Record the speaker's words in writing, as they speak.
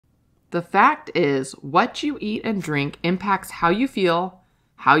The fact is, what you eat and drink impacts how you feel,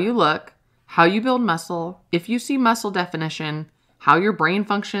 how you look, how you build muscle, if you see muscle definition, how your brain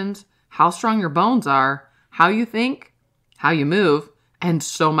functions, how strong your bones are, how you think, how you move, and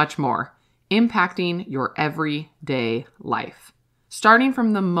so much more, impacting your everyday life. Starting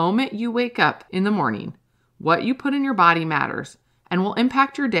from the moment you wake up in the morning, what you put in your body matters and will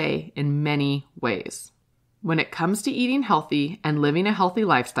impact your day in many ways. When it comes to eating healthy and living a healthy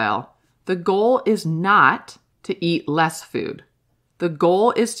lifestyle, the goal is not to eat less food. The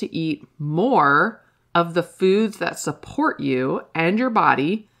goal is to eat more of the foods that support you and your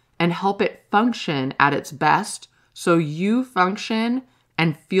body and help it function at its best so you function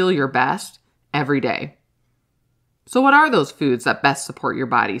and feel your best every day. So what are those foods that best support your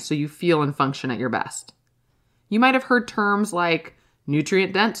body so you feel and function at your best? You might have heard terms like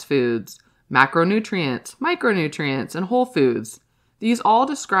nutrient-dense foods, macronutrients, micronutrients, and whole foods. These all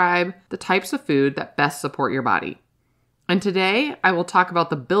describe the types of food that best support your body. And today, I will talk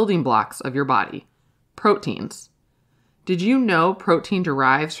about the building blocks of your body, proteins. Did you know protein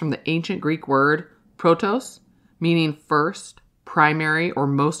derives from the ancient Greek word protos, meaning first, primary, or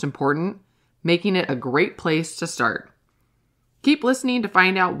most important, making it a great place to start? Keep listening to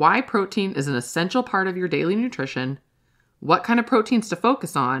find out why protein is an essential part of your daily nutrition, what kind of proteins to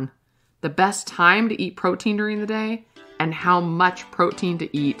focus on, the best time to eat protein during the day, and how much protein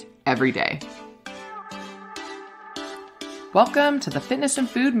to eat every day. Welcome to the Fitness and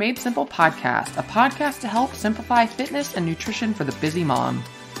Food Made Simple podcast, a podcast to help simplify fitness and nutrition for the busy mom.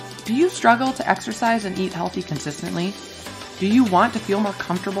 Do you struggle to exercise and eat healthy consistently? Do you want to feel more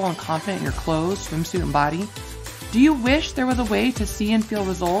comfortable and confident in your clothes, swimsuit, and body? Do you wish there was a way to see and feel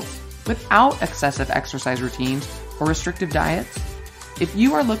results without excessive exercise routines or restrictive diets? If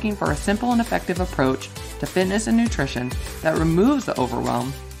you are looking for a simple and effective approach to fitness and nutrition that removes the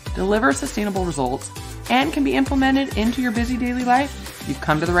overwhelm, delivers sustainable results, and can be implemented into your busy daily life, you've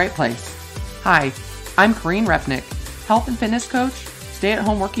come to the right place. Hi, I'm Corrine Repnick, health and fitness coach,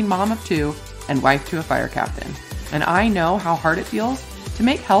 stay-at-home working mom of 2, and wife to a fire captain. And I know how hard it feels to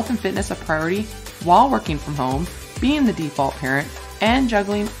make health and fitness a priority while working from home, being the default parent, and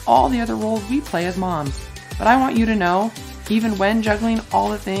juggling all the other roles we play as moms. But I want you to know, even when juggling all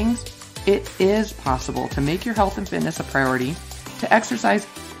the things, it is possible to make your health and fitness a priority, to exercise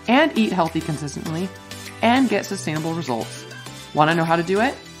and eat healthy consistently, and get sustainable results. Want to know how to do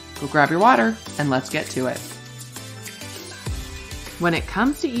it? Go grab your water and let's get to it. When it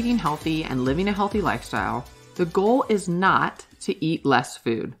comes to eating healthy and living a healthy lifestyle, the goal is not to eat less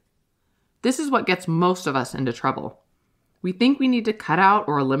food. This is what gets most of us into trouble. We think we need to cut out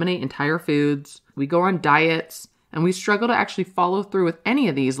or eliminate entire foods, we go on diets, and we struggle to actually follow through with any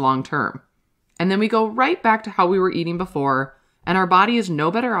of these long term. And then we go right back to how we were eating before, and our body is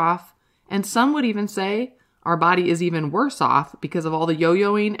no better off, and some would even say our body is even worse off because of all the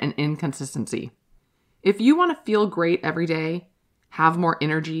yo-yoing and inconsistency. If you want to feel great every day, have more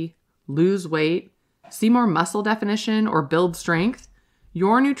energy, lose weight, see more muscle definition, or build strength,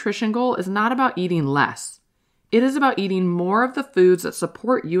 your nutrition goal is not about eating less. It is about eating more of the foods that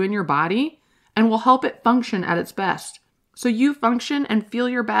support you and your body and will help it function at its best, so you function and feel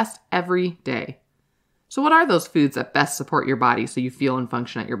your best every day. So what are those foods that best support your body so you feel and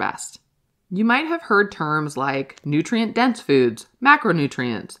function at your best? You might have heard terms like nutrient-dense foods,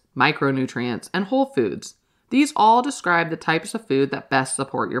 macronutrients, micronutrients, and whole foods. These all describe the types of food that best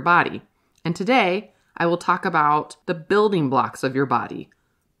support your body. And today, I will talk about the building blocks of your body,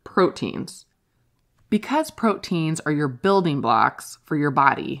 proteins. Because proteins are your building blocks for your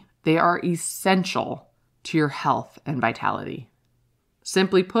body, they are essential to your health and vitality.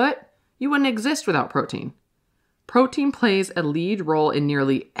 Simply put, you wouldn't exist without protein. Protein plays a lead role in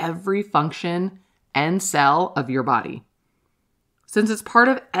nearly every function and cell of your body. Since it's part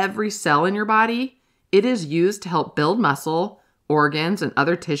of every cell in your body, it is used to help build muscle, organs, and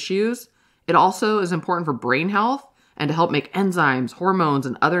other tissues. It also is important for brain health and to help make enzymes, hormones,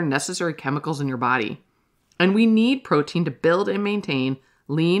 and other necessary chemicals in your body. And we need protein to build and maintain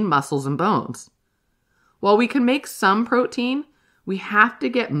lean muscles and bones. While we can make some protein, we have to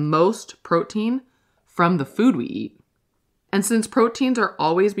get most protein from the food we eat. And since proteins are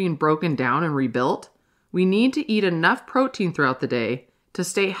always being broken down and rebuilt, we need to eat enough protein throughout the day to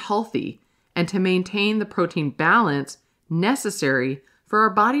stay healthy and to maintain the protein balance necessary for our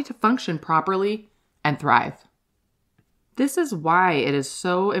body to function properly and thrive. This is why it is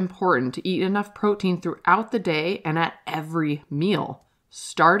so important to eat enough protein throughout the day and at every meal,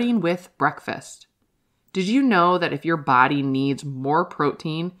 starting with breakfast. Did you know that if your body needs more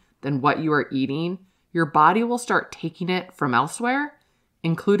protein than what you are eating, your body will start taking it from elsewhere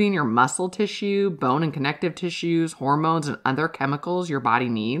including your muscle tissue, bone and connective tissues, hormones, and other chemicals your body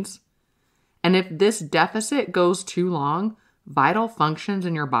needs. And if this deficit goes too long, vital functions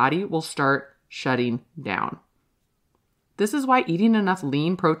in your body will start shutting down. This is why eating enough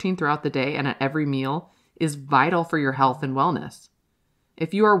lean protein throughout the day and at every meal is vital for your health and wellness.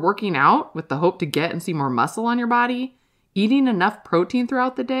 If you are working out with the hope to get and see more muscle on your body, eating enough protein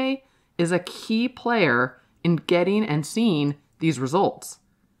throughout the day is a key player in getting and seeing these results.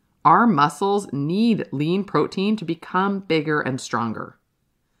 Our muscles need lean protein to become bigger and stronger.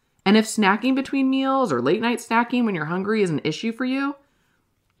 And if snacking between meals or late night snacking when you're hungry is an issue for you,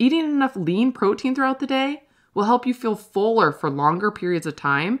 eating enough lean protein throughout the day will help you feel fuller for longer periods of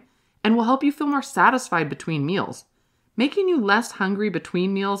time and will help you feel more satisfied between meals, making you less hungry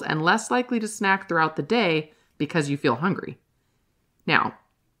between meals and less likely to snack throughout the day because you feel hungry. Now,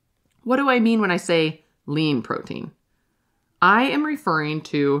 what do I mean when I say lean protein? I am referring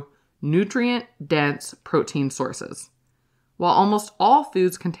to nutrient-dense protein sources. While almost all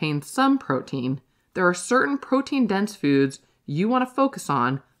foods contain some protein, there are certain protein-dense foods you want to focus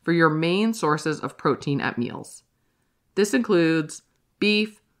on for your main sources of protein at meals. This includes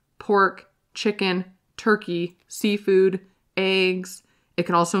beef, pork, chicken, turkey, seafood, eggs. It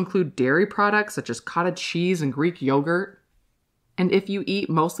can also include dairy products such as cottage cheese and Greek yogurt. And if you eat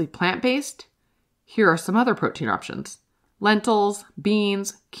mostly plant-based, here are some other protein options: lentils,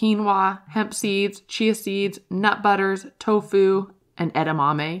 beans, quinoa, hemp seeds, chia seeds, nut butters, tofu, and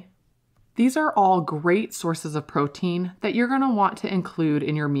edamame. These are all great sources of protein that you're going to want to include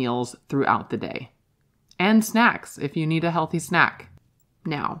in your meals throughout the day. And snacks if you need a healthy snack.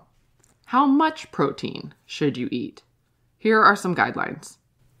 Now, how much protein should you eat? Here are some guidelines.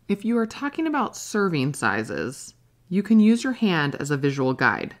 If you are talking about serving sizes, you can use your hand as a visual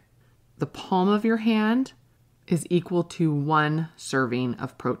guide. The palm of your hand is equal to 1 serving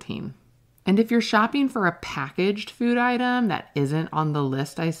of protein. And if you're shopping for a packaged food item that isn't on the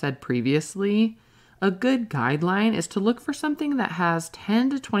list I said previously, a good guideline is to look for something that has 10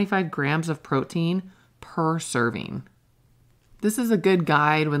 to 25 grams of protein per serving. This is a good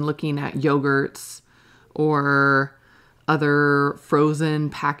guide when looking at yogurts or other frozen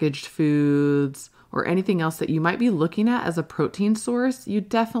packaged foods or anything else that you might be looking at as a protein source. You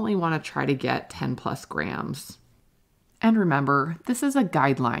definitely want to try to get 10 plus grams. And remember, this is a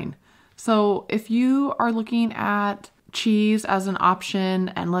guideline. So if you are looking at cheese as an option,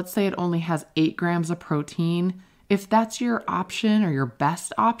 and let's say it only has 8 grams of protein, if that's your option or your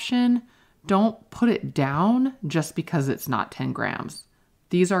best option, don't put it down just because it's not 10 grams.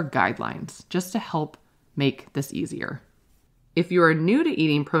 These are guidelines just to help make this easier. If you are new to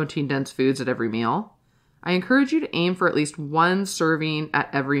eating protein-dense foods at every meal, I encourage you to aim for at least 1 serving at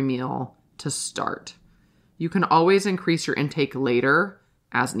every meal to start. You can always increase your intake later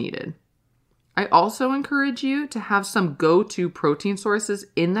as needed. I also encourage you to have some go-to protein sources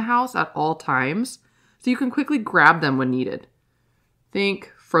in the house at all times so you can quickly grab them when needed.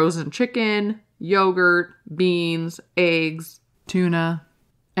 Think frozen chicken, yogurt, beans, eggs, tuna,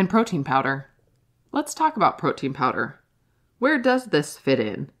 and protein powder. Let's talk about protein powder. Where does this fit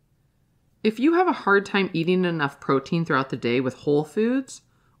in? If you have a hard time eating enough protein throughout the day with whole foods,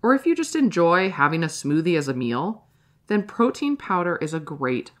 or if you just enjoy having a smoothie as a meal, then protein powder is a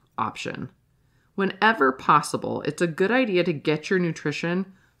great option. Whenever possible, it's a good idea to get your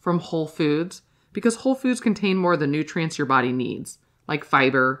nutrition from whole foods because whole foods contain more of the nutrients your body needs, like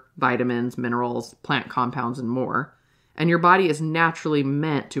fiber, vitamins, minerals, plant compounds, and more. And your body is naturally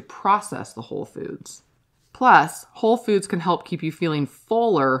meant to process the whole foods. Plus, whole foods can help keep you feeling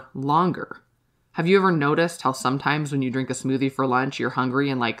fuller longer. Have you ever noticed how sometimes when you drink a smoothie for lunch, you're hungry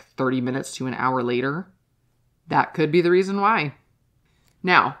in like 30 minutes to an hour later? That could be the reason why.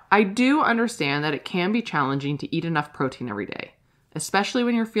 Now, I do understand that it can be challenging to eat enough protein every day, especially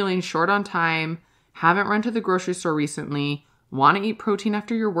when you're feeling short on time, haven't run to the grocery store recently, want to eat protein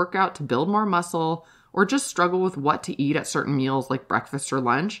after your workout to build more muscle, or just struggle with what to eat at certain meals like breakfast or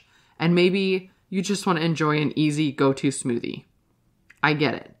lunch, and maybe you just want to enjoy an easy go-to smoothie. I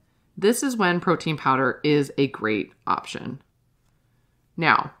get it. This is when protein powder is a great option.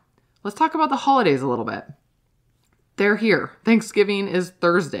 Now, let's talk about the holidays a little bit. They're here. Thanksgiving is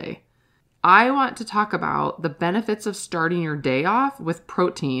Thursday. I want to talk about the benefits of starting your day off with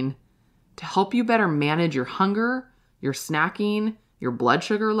protein to help you better manage your hunger, your snacking, your blood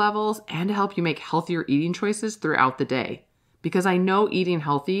sugar levels, and to help you make healthier eating choices throughout the day. Because I know eating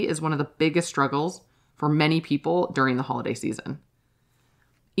healthy is one of the biggest struggles for many people during the holiday season.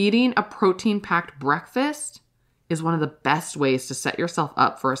 Eating a protein-packed breakfast is one of the best ways to set yourself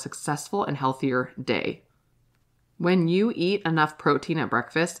up for a successful and healthier day. When you eat enough protein at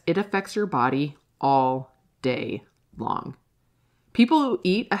breakfast, it affects your body all day long. People who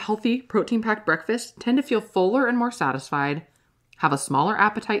eat a healthy, protein-packed breakfast tend to feel fuller and more satisfied, have a smaller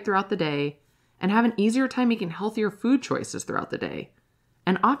appetite throughout the day, and have an easier time making healthier food choices throughout the day,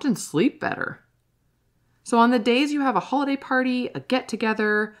 and often sleep better. So on the days you have a holiday party, a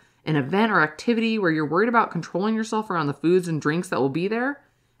get-together, an event or activity where you're worried about controlling yourself around the foods and drinks that will be there,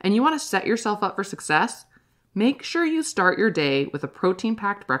 and you want to set yourself up for success, make sure you start your day with a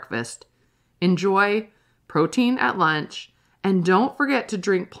protein-packed breakfast. Enjoy protein at lunch, and don't forget to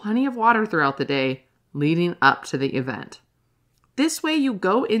drink plenty of water throughout the day leading up to the event. This way you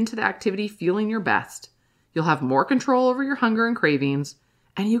go into the activity feeling your best. You'll have more control over your hunger and cravings,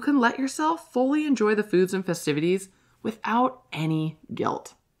 and you can let yourself fully enjoy the foods and festivities without any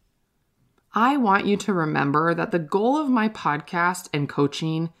guilt. I want you to remember that the goal of my podcast and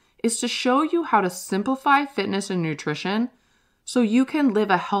coaching is to show you how to simplify fitness and nutrition so you can live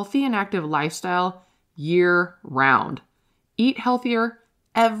a healthy and active lifestyle year-round. Eat healthier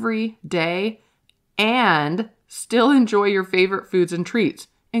every day and still enjoy your favorite foods and treats,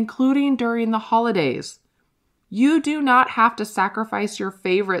 including during the holidays. You do not have to sacrifice your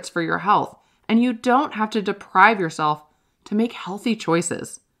favorites for your health, and you don't have to deprive yourself to make healthy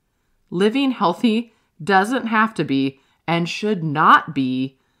choices. Living healthy doesn't have to be and should not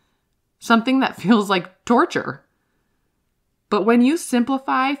be something that feels like torture. But when you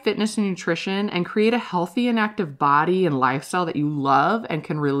simplify fitness and nutrition and create a healthy and active body and lifestyle that you love and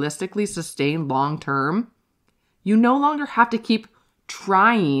can realistically sustain long term, you no longer have to keep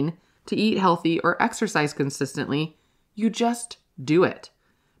trying to eat healthy or exercise consistently. You just do it.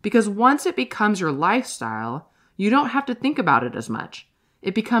 Because once it becomes your lifestyle, you don't have to think about it as much.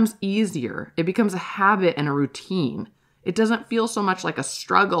 It becomes easier. It becomes a habit and a routine. It doesn't feel so much like a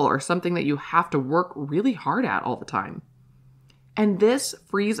struggle or something that you have to work really hard at all the time. And this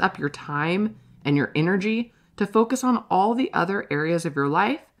frees up your time and your energy to focus on all the other areas of your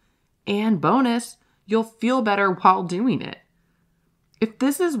life. And bonus, you'll feel better while doing it. If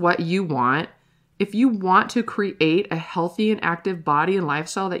this is what you want, if you want to create a healthy and active body and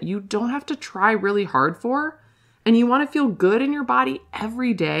lifestyle that you don't have to try really hard for, and you want to feel good in your body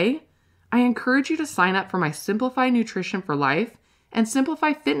every day, I encourage you to sign up for my Simplify Nutrition for Life and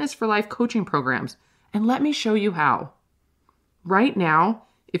Simplify Fitness for Life coaching programs, and let me show you how. Right now,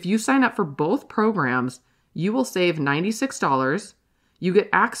 if you sign up for both programs, you will save $96. You get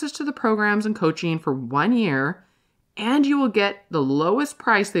access to the programs and coaching for 1 year, and you will get the lowest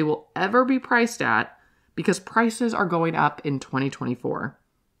price they will ever be priced at because prices are going up in 2024.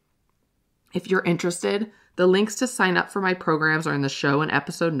 If you're interested, the links to sign up for my programs are in the show and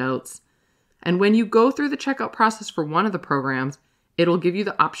episode notes. And when you go through the checkout process for one of the programs, it'll give you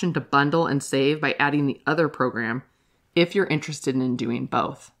the option to bundle and save by adding the other program if you're interested in doing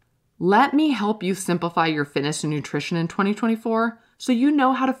both. Let me help you simplify your fitness and nutrition in 2024 so you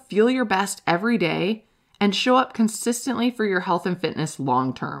know how to feel your best every day and show up consistently for your health and fitness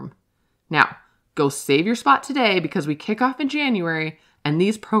long term. Now, go save your spot today because we kick off in January and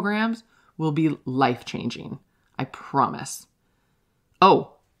these programs will be life-changing. I promise.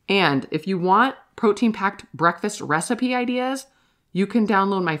 Oh, and if you want protein-packed breakfast recipe ideas, you can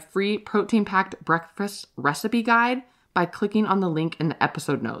download my free protein-packed breakfast recipe guide by clicking on the link in the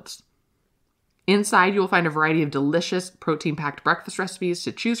episode notes. Inside, you will find a variety of delicious protein-packed breakfast recipes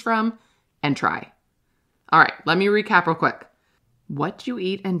to choose from and try. All right, let me recap real quick. What you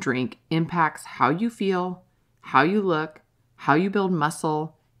eat and drink impacts how you feel, how you look, how you build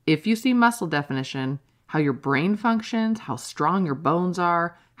muscle, if you see muscle definition, how your brain functions, how strong your bones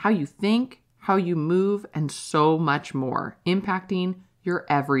are, how you think, how you move, and so much more, impacting your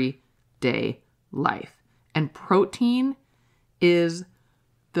everyday life. And protein is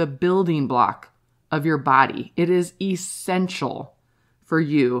the building block of your body. It is essential for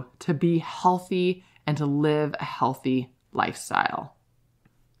you to be healthy and to live a healthy lifestyle.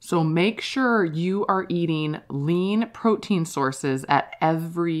 So make sure you are eating lean protein sources at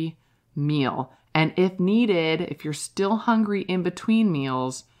every meal. And if needed, if you're still hungry in between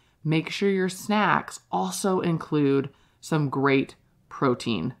meals, make sure your snacks also include some great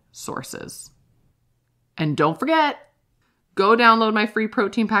protein sources. And don't forget, go download my free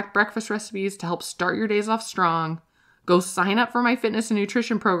protein-packed breakfast recipes to help start your days off strong. Go sign up for my fitness and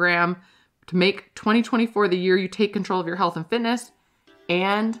nutrition program to make 2024 the year you take control of your health and fitness,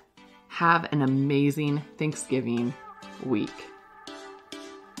 and have an amazing Thanksgiving week.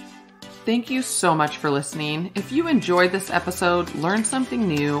 Thank you so much for listening. If you enjoyed this episode, learned something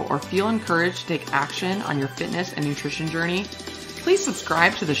new, or feel encouraged to take action on your fitness and nutrition journey, Please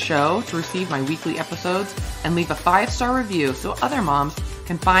subscribe to the show to receive my weekly episodes and leave a 5-star review so other moms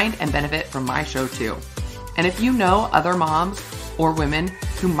can find and benefit from my show too. And if you know other moms or women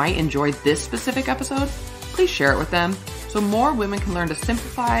who might enjoy this specific episode, please share it with them so more women can learn to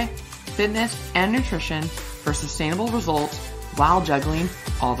simplify fitness and nutrition for sustainable results while juggling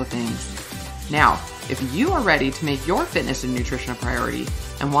all the things. Now, if you are ready to make your fitness and nutrition a priority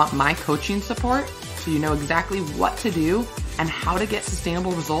and want my coaching support so you know exactly what to do and how to get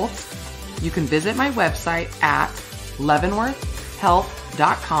sustainable results, you can visit my website at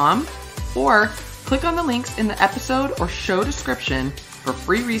leavenworthhealth.com or click on the links in the episode or show description for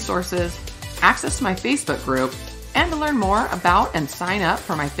free resources, access to my Facebook group, and to learn more about and sign up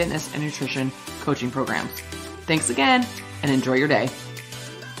for my fitness and nutrition coaching programs. Thanks again, and enjoy your day.